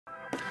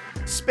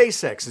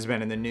SpaceX has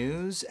been in the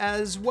news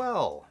as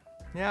well.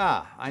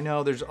 Yeah, I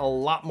know there's a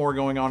lot more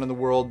going on in the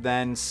world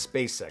than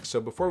SpaceX. So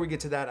before we get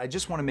to that, I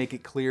just want to make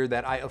it clear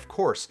that I, of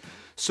course,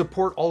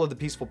 support all of the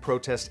peaceful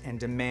protests and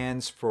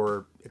demands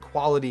for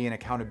equality and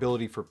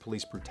accountability for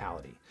police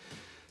brutality.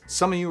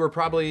 Some of you are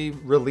probably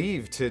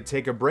relieved to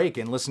take a break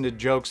and listen to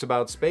jokes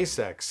about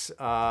SpaceX,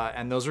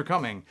 and those are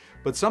coming.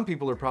 But some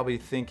people are probably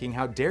thinking,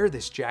 how dare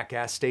this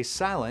jackass stay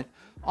silent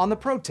on the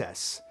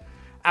protests?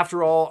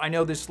 After all, I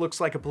know this looks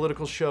like a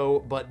political show,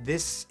 but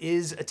this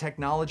is a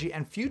technology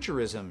and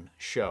futurism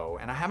show,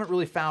 and I haven't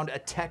really found a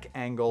tech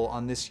angle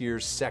on this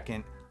year's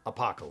second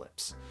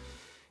apocalypse.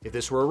 If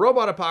this were a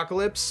robot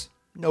apocalypse,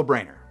 no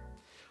brainer.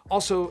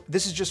 Also,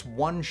 this is just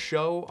one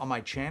show on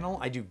my channel.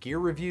 I do gear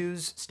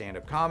reviews,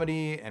 stand-up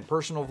comedy, and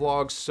personal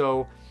vlogs,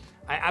 so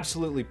I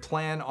absolutely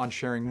plan on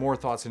sharing more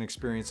thoughts and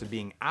experience of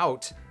being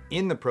out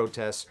in the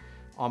protests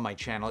on my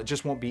channel. It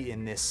just won't be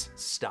in this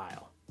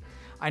style.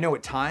 I know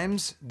at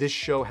times this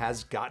show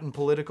has gotten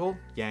political,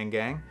 yang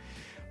gang,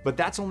 but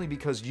that's only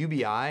because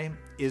UBI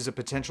is a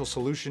potential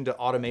solution to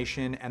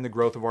automation and the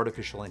growth of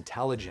artificial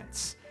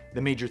intelligence.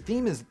 The major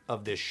theme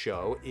of this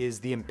show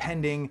is the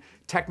impending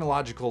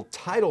technological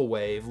tidal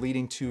wave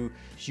leading to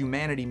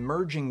humanity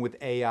merging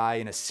with AI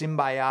in a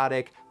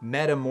symbiotic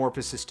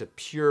metamorphosis to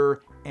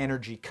pure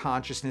energy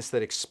consciousness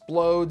that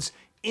explodes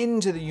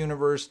into the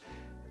universe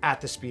at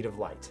the speed of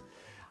light.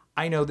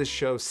 I know this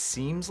show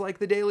seems like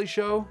The Daily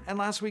Show and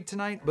Last Week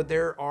Tonight, but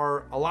there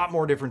are a lot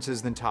more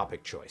differences than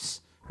topic choice.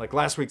 Like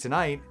Last Week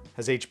Tonight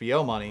has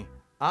HBO money,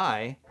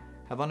 I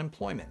have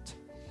unemployment.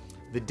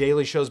 The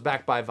Daily Show's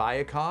backed by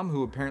Viacom,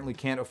 who apparently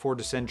can't afford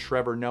to send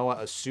Trevor Noah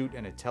a suit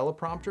and a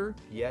teleprompter,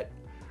 yet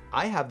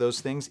I have those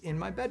things in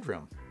my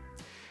bedroom.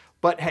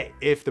 But hey,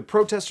 if the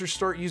protesters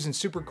start using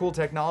super cool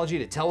technology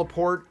to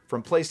teleport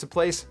from place to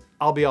place,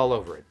 I'll be all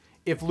over it.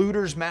 If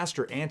looters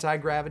master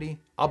anti-gravity,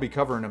 I'll be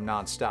covering them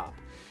nonstop.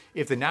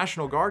 If the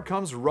National Guard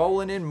comes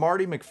rolling in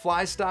Marty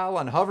McFly style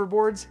on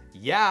hoverboards,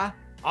 yeah,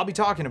 I'll be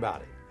talking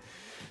about it.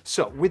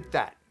 So with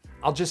that,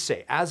 I'll just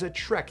say, as a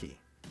Trekkie,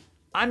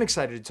 I'm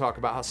excited to talk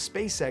about how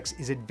SpaceX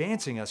is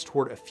advancing us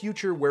toward a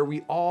future where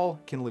we all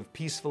can live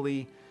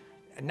peacefully,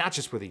 not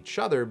just with each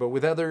other, but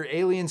with other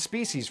alien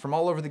species from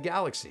all over the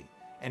galaxy.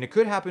 And it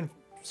could happen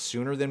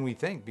sooner than we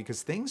think,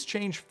 because things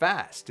change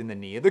fast in the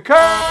knee of the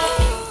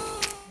curve.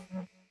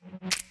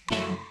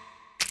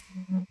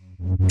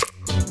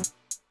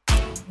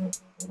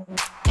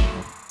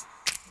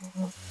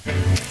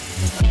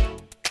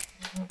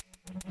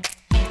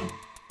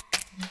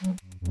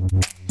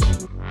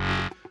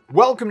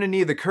 Welcome to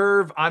Knee of the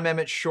Curve. I'm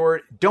Emmett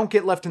Short. Don't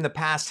get left in the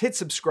past. Hit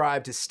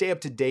subscribe to stay up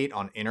to date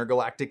on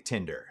intergalactic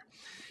Tinder.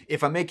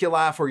 If I make you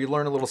laugh or you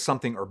learn a little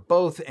something or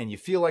both and you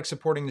feel like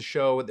supporting the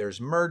show,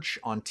 there's merch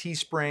on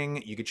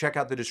Teespring. You can check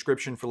out the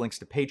description for links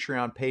to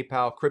Patreon,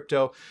 PayPal,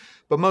 crypto.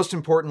 But most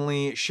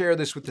importantly, share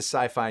this with the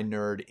sci-fi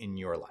nerd in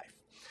your life.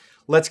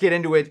 Let's get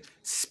into it.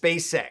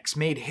 SpaceX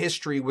made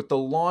history with the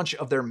launch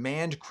of their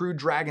manned Crew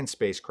Dragon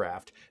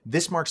spacecraft.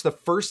 This marks the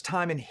first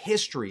time in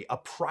history a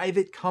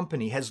private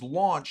company has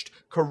launched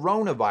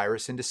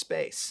coronavirus into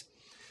space.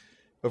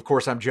 Of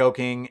course, I'm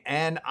joking,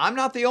 and I'm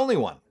not the only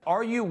one.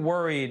 Are you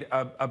worried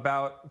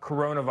about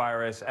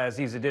coronavirus as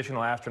these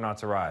additional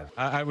astronauts arrive?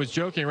 I was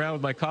joking around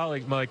with my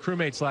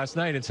crewmates last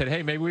night and said,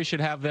 hey, maybe we should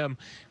have them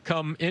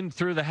come in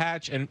through the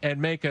hatch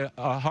and make a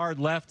hard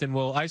left, and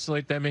we'll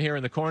isolate them here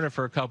in the corner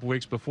for a couple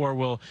weeks before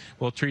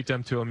we'll treat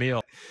them to a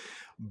meal.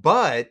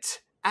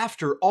 But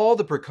after all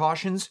the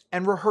precautions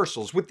and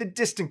rehearsals with the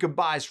distant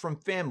goodbyes from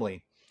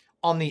family,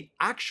 on the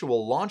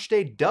actual launch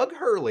day, Doug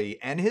Hurley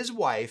and his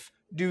wife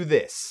do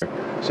this.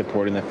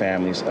 Supporting the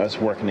families, us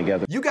working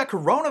together. You got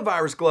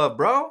coronavirus glove,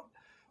 bro.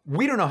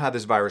 We don't know how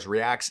this virus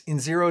reacts in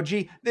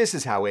 0G. This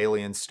is how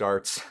Alien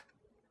starts.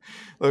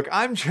 Look,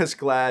 I'm just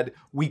glad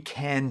we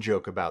can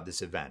joke about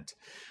this event.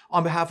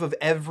 On behalf of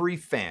every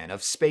fan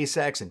of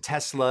SpaceX and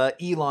Tesla,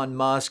 Elon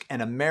Musk,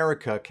 and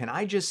America, can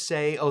I just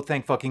say, oh,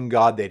 thank fucking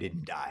God they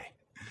didn't die.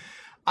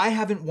 I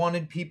haven't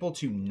wanted people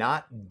to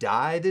not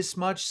die this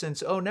much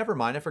since, oh, never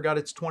mind, I forgot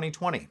it's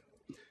 2020.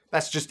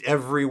 That's just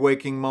every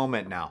waking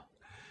moment now.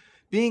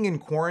 Being in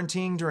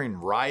quarantine during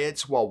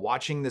riots while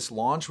watching this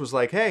launch was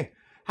like, hey,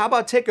 how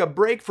about take a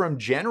break from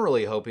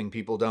generally hoping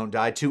people don't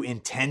die to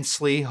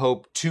intensely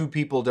hope 2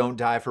 people don't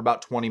die for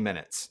about 20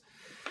 minutes.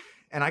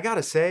 And I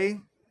gotta say,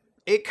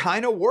 it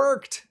kind of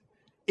worked.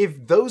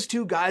 If those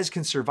 2 guys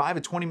can survive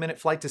a 20-minute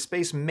flight to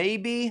space,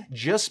 maybe,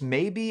 just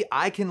maybe,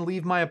 I can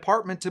leave my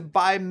apartment to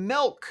buy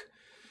milk.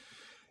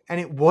 And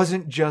it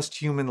wasn't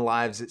just human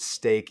lives at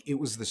stake, it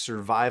was the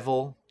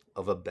survival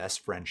of a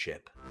best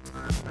friendship.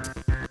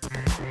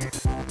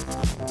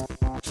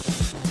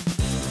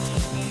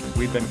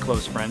 We've been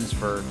close friends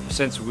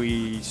since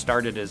we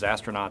started as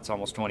astronauts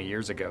almost 20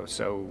 years ago.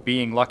 So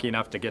being lucky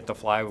enough to get to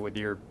fly with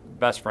your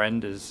best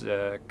friend is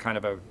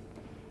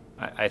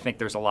I think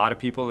there's a lot of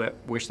people that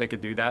wish they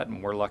could do that,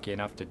 and we're lucky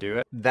enough to do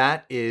it.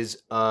 That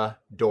is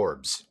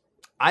adorbs.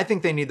 I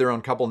think they need their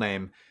own couple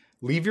name.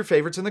 Leave your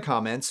favorites in the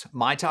comments.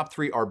 My top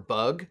 3 are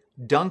Bug,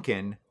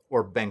 Duncan,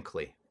 or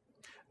Behnken.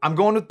 I'm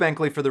going with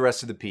Behnken for the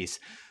rest of the piece.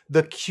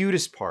 The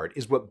cutest part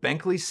is what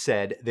Behnken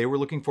said they were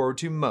looking forward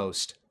to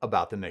most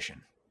about the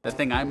mission. The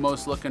thing I'm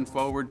most looking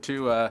forward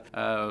to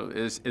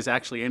is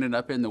actually ending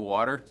up in the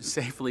water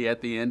safely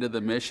at the end of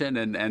the mission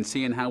and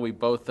seeing how we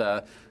both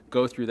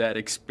go through that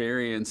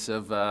experience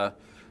of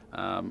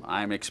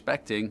I'm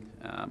expecting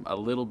a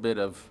little bit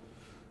of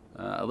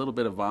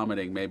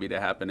vomiting maybe to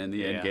happen in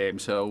the end game.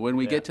 So when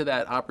we get to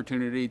that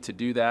opportunity to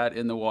do that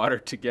in the water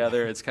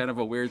together, it's kind of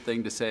a weird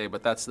thing to say,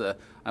 but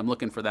I'm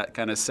looking for that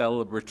kind of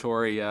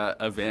celebratory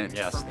event.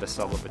 Yes, the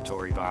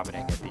celebratory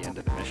vomiting at the end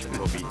of the mission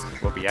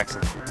will be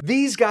excellent.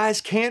 These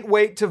guys can't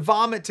wait to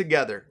vomit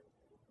together.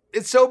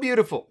 It's so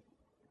beautiful.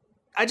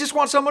 I just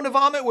want someone to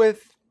vomit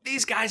with.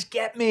 These guys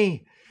get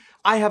me.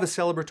 I have a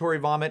celebratory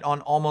vomit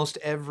on almost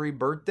every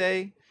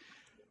birthday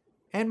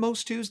and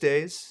most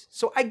Tuesdays,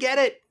 so I get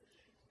it.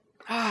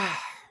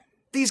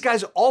 These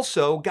guys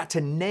also got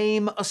to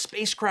name a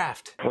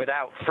spacecraft.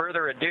 Without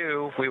further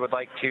ado, we would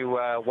like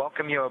to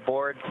welcome you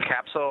aboard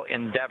Capsule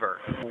Endeavor.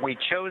 We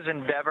chose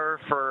Endeavor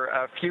for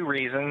a few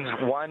reasons.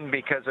 One,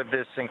 because of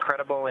this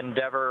incredible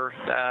endeavor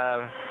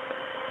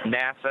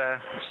NASA,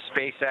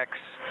 SpaceX,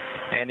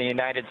 and the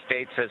United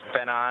States has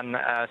been on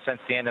since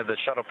the end of the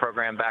shuttle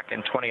program back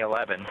in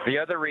 2011. The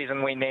other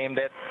reason we named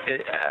it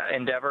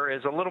Endeavor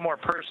is a little more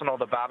personal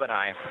to Bob and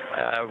I.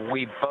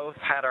 We both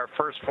had our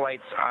first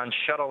flights on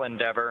Shuttle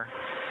Endeavor,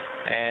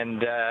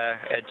 and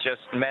it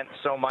just meant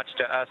so much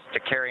to us to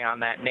carry on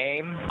that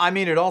name. I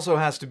mean, it also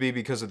has to be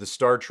because of the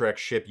Star Trek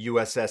ship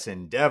USS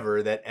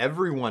Endeavor that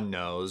everyone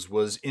knows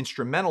was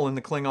instrumental in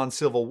the Klingon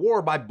Civil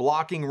War by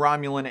blocking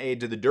Romulan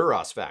aid to the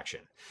Duras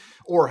faction.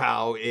 Or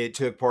how it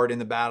took part in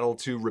the battle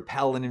to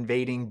repel an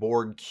invading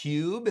Borg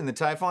cube in the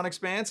Typhon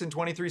Expanse in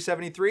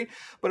 2373,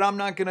 but I'm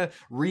not gonna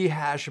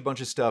rehash a bunch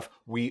of stuff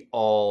we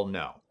all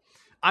know.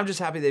 I'm just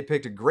happy they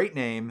picked a great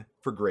name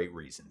for great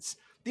reasons.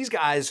 These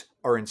guys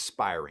are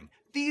inspiring.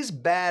 These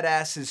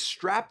badasses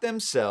strapped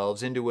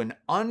themselves into an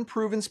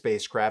unproven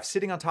spacecraft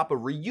sitting on top of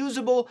a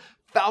reusable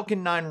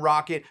Falcon 9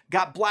 rocket,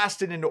 got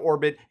blasted into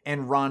orbit,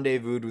 and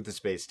rendezvoused with the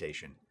space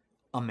station.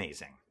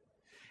 Amazing.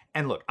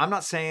 And look, I'm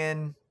not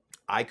saying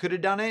I could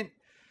have done it,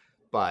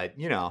 but,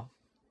 you know,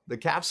 the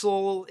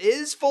capsule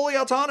is fully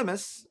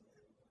autonomous.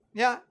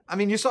 Yeah, I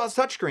mean, you saw its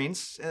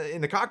touchscreens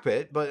in the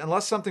cockpit, but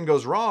unless something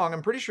goes wrong,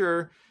 I'm pretty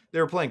sure they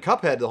were playing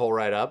Cuphead the whole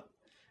ride up.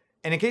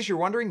 And in case you're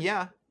wondering,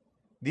 yeah,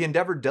 the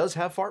Endeavor does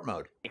have fart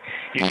mode.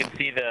 You can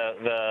see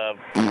the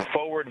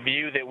forward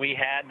view that we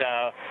had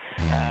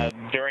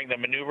during the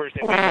maneuvers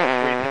that we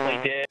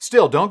recently did.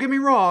 Still, don't get me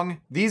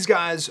wrong, these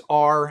guys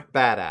are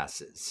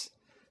badasses.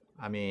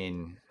 I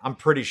mean, I'm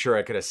pretty sure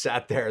I could have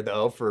sat there,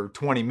 though, for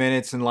 20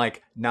 minutes and,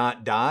 like,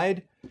 not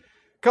died.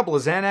 Couple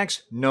of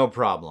Xanax, no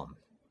problem.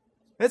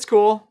 It's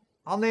cool.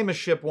 I'll name a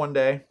ship one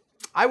day.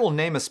 I will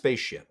name a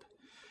spaceship.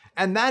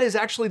 And that is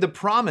actually the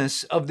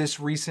promise of this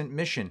recent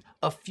mission,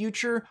 a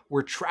future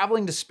where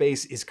traveling to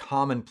space is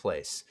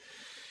commonplace.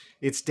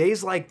 It's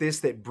days like this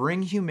that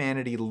bring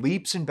humanity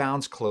leaps and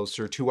bounds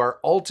closer to our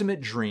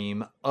ultimate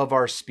dream of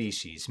our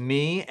species.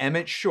 Me,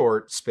 Emmett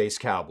Short, Space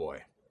Cowboy.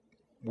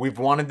 We've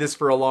wanted this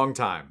for a long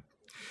time.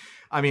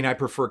 I mean, I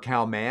prefer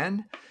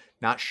cowman.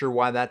 Not sure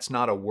why that's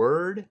not a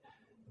word,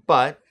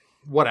 but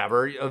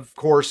whatever. Of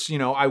course, you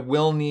know, I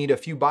will need a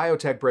few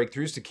biotech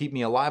breakthroughs to keep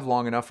me alive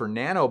long enough for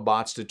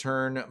nanobots to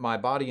turn my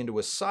body into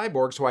a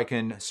cyborg so I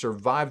can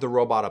survive the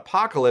robot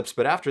apocalypse.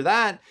 But after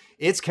that,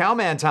 it's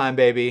cowman time,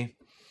 baby.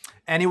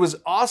 And it was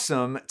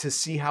awesome to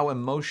see how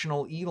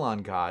emotional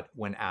Elon got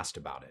when asked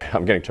about it.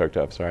 I'm getting choked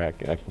up, sorry.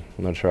 I'm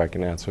not sure I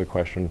can answer the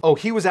question. Oh,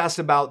 he was asked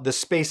about the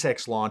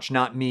SpaceX launch,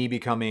 not me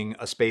becoming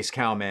a space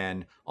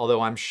cowman,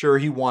 although I'm sure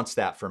he wants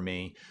that from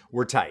me.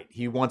 We're tight.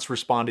 He once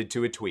responded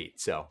to a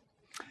tweet, so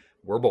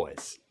we're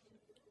boys.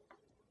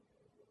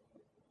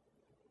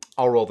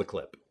 I'll roll the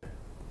clip.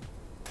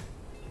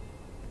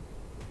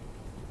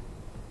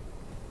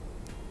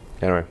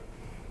 Anyway,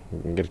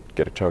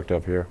 get choked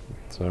up here,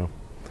 so.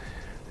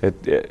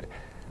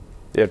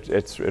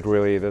 It's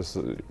really this.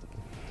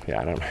 Yeah,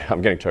 I don't know. I'm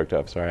getting choked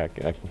up. Sorry,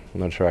 I'm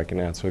not sure I can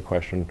answer the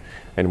question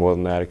any more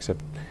than that. Except,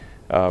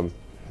 yeah,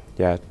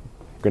 we're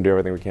gonna do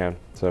everything we can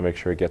to make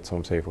sure he gets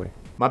home safely.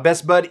 My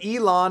best bud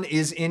Elon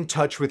is in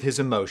touch with his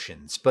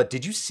emotions, but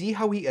did you see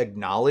how he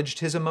acknowledged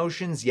his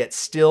emotions yet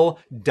still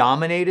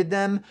dominated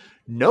them?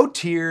 No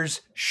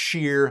tears,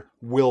 sheer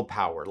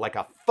willpower, like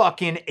a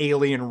fucking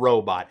alien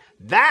robot.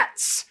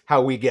 That's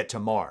how we get to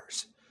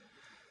Mars.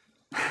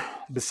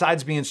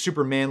 Besides being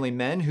super manly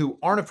men who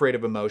aren't afraid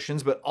of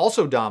emotions but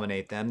also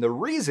dominate them, the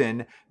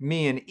reason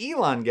me and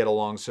Elon get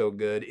along so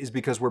good is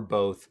because we're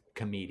both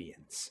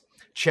comedians.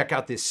 Check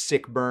out this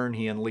sick burn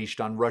he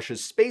unleashed on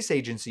Russia's space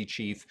agency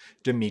chief,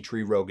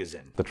 Dmitry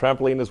Rogozin. The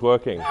trampoline is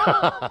working.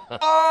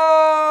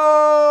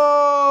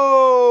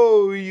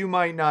 Oh, you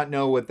might not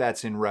know what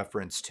that's in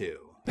reference to.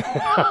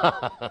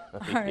 Yeah,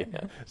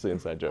 it's an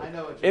inside joke.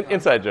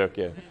 Inside joke,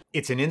 yeah.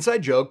 It's an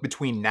inside joke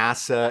between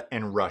NASA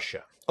and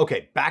Russia.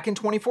 Okay, back in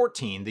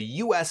 2014, the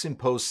US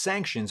imposed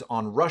sanctions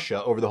on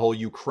Russia over the whole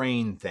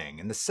Ukraine thing,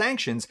 and the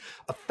sanctions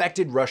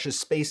affected Russia's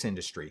space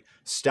industry.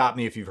 Stop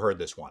me if you've heard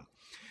this one.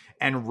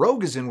 And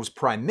Rogozin was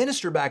prime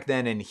minister back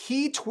then, and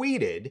he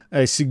tweeted,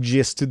 I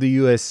suggest to the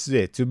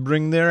USA to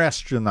bring their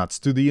astronauts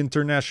to the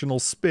International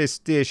Space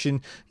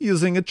Station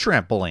using a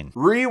trampoline.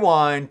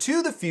 Rewind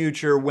to the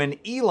future when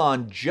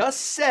Elon just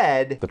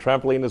said, The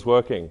trampoline is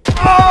working. The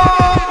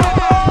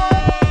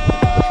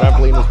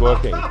trampoline is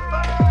working.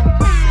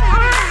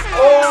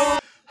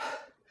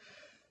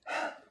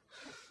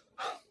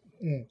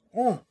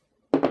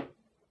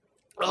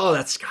 Oh,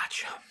 that's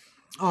scotch.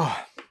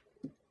 Oh.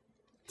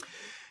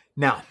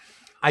 Now,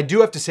 I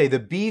do have to say the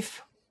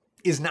beef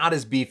is not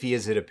as beefy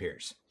as it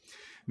appears.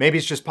 Maybe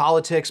it's just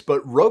politics,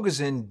 but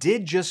Rogozin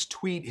did just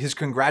tweet his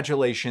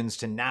congratulations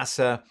to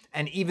NASA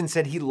and even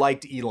said he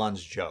liked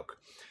Elon's joke.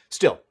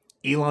 Still,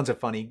 Elon's a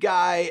funny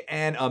guy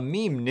and a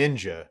meme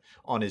ninja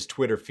on his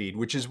Twitter feed,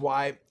 which is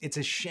why it's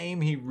a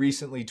shame he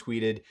recently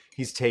tweeted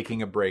he's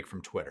taking a break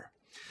from Twitter.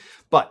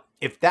 But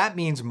if that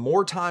means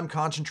more time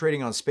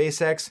concentrating on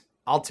SpaceX,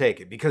 I'll take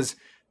it, because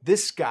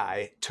this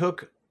guy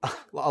took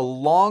a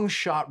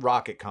long-shot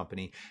rocket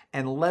company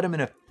and led them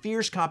in a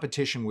fierce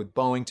competition with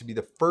Boeing to be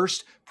the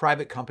first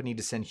private company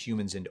to send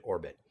humans into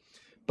orbit.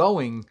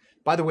 Boeing,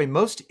 by the way,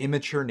 most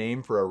immature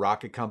name for a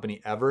rocket company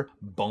ever,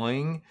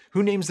 Boeing.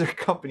 Who names their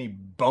company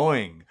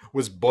Boeing?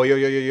 Was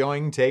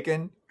Boing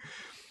taken?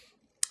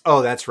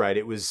 Oh, that's right.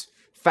 It was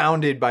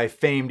founded by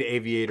famed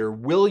aviator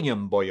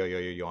William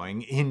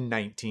Boing in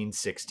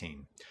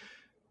 1916.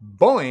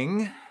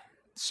 Boeing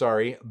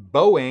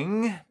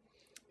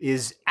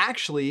is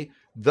actually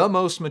the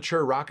most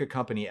mature rocket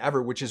company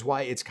ever, which is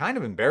why it's kind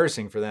of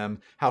embarrassing for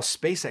them how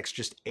SpaceX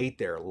just ate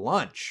their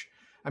lunch.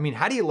 I mean,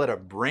 how do you let a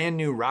brand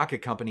new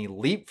rocket company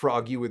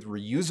leapfrog you with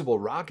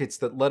reusable rockets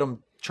that let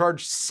them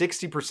charge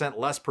 60%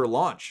 less per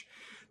launch?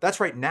 That's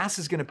right,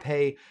 NASA's going to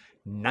pay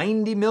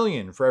 $90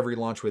 million for every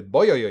launch with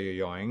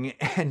Boing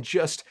and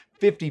just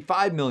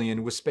 $55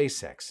 million with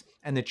SpaceX.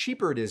 And the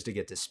cheaper it is to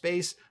get to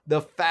space,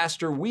 the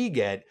faster we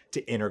get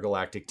to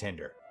intergalactic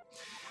Tinder.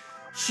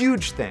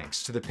 Huge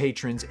thanks to the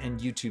patrons and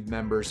YouTube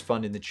members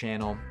funding the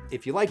channel.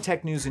 If you like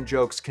tech news and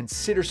jokes,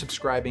 consider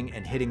subscribing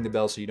and hitting the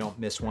bell so you don't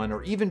miss one,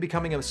 or even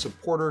becoming a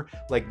supporter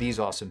like these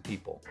awesome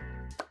people.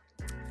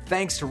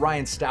 Thanks to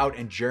Ryan Stout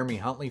and Jeremy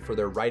Huntley for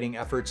their writing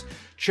efforts.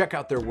 Check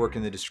out their work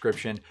in the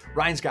description.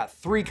 Ryan's got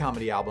 3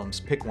 comedy albums,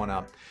 pick one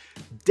up.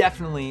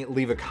 Definitely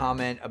leave a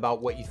comment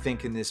about what you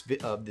think in this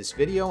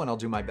video, and I'll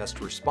do my best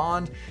to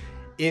respond.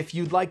 If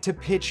you'd like to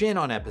pitch in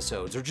on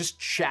episodes or just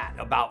chat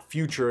about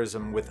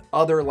futurism with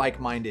other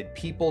like-minded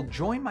people,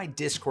 join my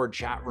Discord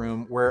chat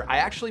room where I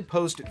actually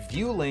post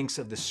view links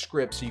of the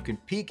script so you can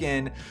peek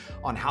in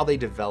on how they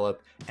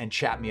develop and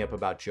chat me up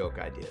about joke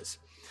ideas.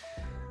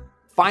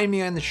 Find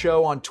me on the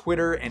show on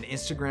Twitter and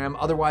Instagram.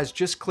 Otherwise,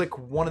 just click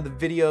one of the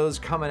videos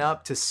coming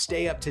up to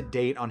stay up to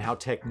date on how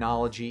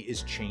technology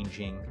is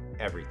changing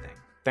everything.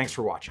 Thanks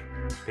for watching.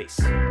 Peace.